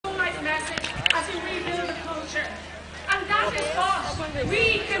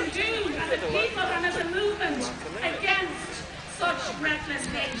we can do as a people and as a movement against such reckless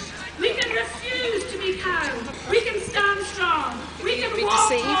hate. We can refuse to be cowed. We can stand strong. We can walk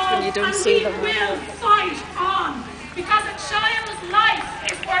tall, and we will fight on. Because a child's life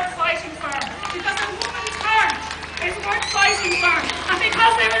is worth fighting for. Because a woman's heart is worth fighting for. And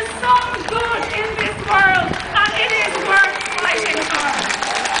because there is some good in this world, and it is worth fighting for.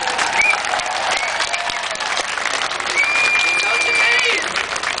 So today,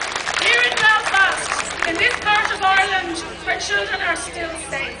 here in Belfast, in this part of Ireland where children are still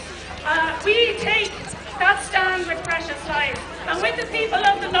safe, we take that stand with precious lives and with the people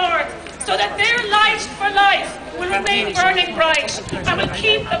of the North, so that their light for life will remain burning bright and will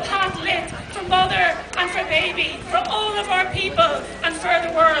keep the path lit for mother and for baby, for all of our people and for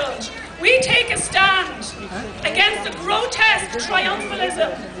the world. We take a stand against the grotesque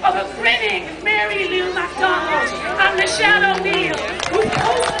triumphalism of a grinning Mary Lou MacDonald and Michelle O'Neill, who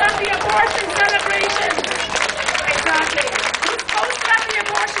posted at the abortion celebrations. Exactly. Who posted at the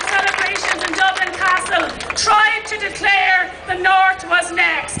abortion celebrations in Dublin Castle, tried to declare the North was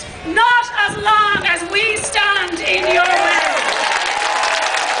next. Not as long as we stand in your way.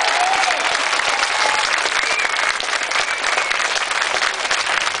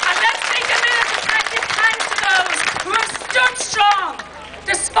 And let's take a minute to give thanks to those who have stood strong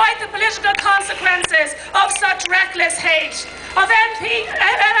despite the political consequences of such reckless hate. Of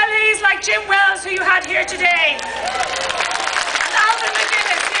MLAs like Jim Wells, who you had here today. And Alvin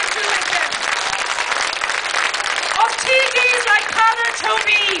McGuinness, here too with him. Of TDs like Conor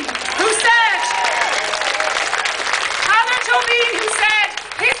Tobin, who said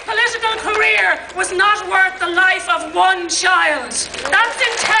his political career was not worth the life of one child. That's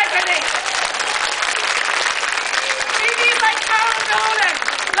integrity. TDs like Carol Nolan,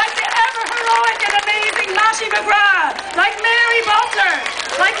 like the ever-heroic and amazing Mattie McGrath, like Mary Butler,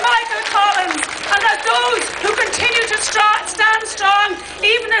 like Michael Collins, and as those who continue to stand strong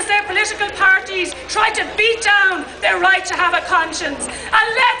even as their political parties try to beat down their right to have a conscience. And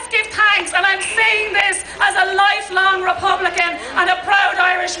let's give thanks, and I'm saying this as a lifelong Republican and a proud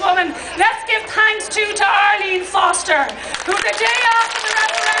Irish woman, let's give thanks to Arlene Foster, who the day after the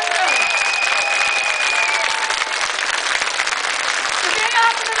referendum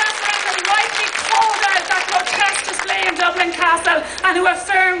rightly called out that grotesque display in Dublin Castle, and who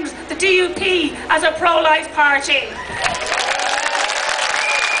affirmed the DUP as a pro-life party.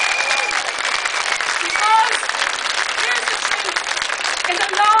 Because, here's the truth, in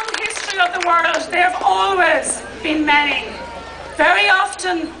the long history of the world, there have always been many, very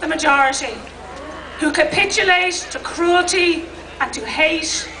often the majority, who capitulate to cruelty and to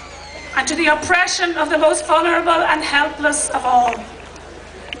hate and to the oppression of the most vulnerable and helpless of all.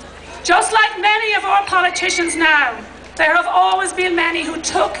 Just like many of our politicians now, there have always been many who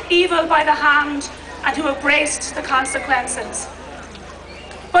took evil by the hand and who embraced the consequences.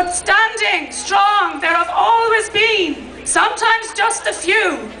 But standing strong, there have always been, sometimes just a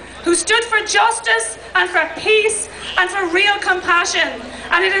few, who stood for justice and for peace and for real compassion.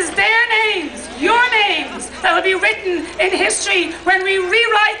 And it is their names, your names, that will be written in history when we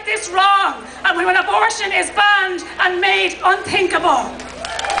rewrite this wrong and when abortion is banned and made unthinkable.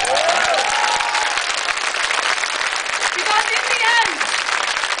 Because in the end,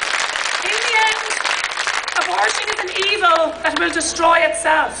 abortion is an evil that will destroy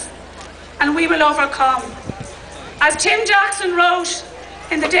itself, and we will overcome. As Tim Jackson wrote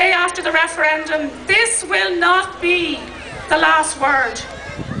in the day after the referendum, this will not be the last word.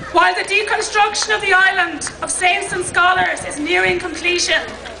 While the deconstruction of the island of saints and scholars is nearing completion,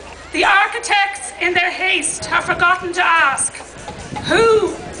 the architects in their haste have forgotten to ask,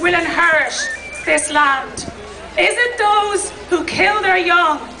 who will inherit this land? Is it those who kill their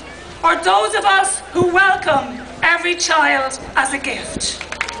young, or those of us who welcome every child as a gift?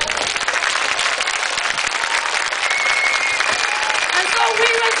 And so we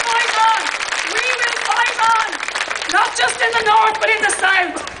will fight on. We will fight on. Not just in the north, but in the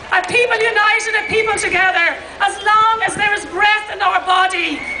south. A people united, a people together. As long as there is breath in our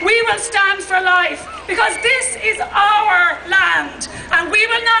body, we will stand for life. Because this is our land, and we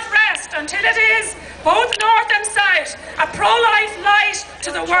will not rest until it is, both north and south, a pro-life light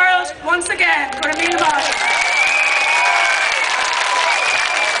to the world once again.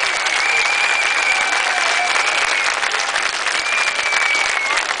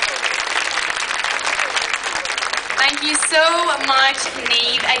 Thank you so much,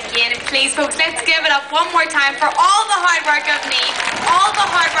 Niamh. Again, please, folks, let's give it up one more time for all the hard work of Niamh, all the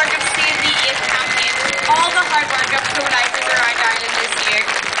hard work of Save the AIDS campaign, all the hard work of pro-lifers around Ireland this year.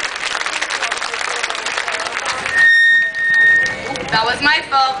 That was my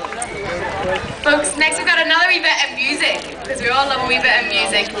fault. Folks, next we've got another wee bit of music, because we all love a wee bit of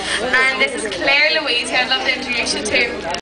music. And this is Claire Louise, who I'd love to introduce you to.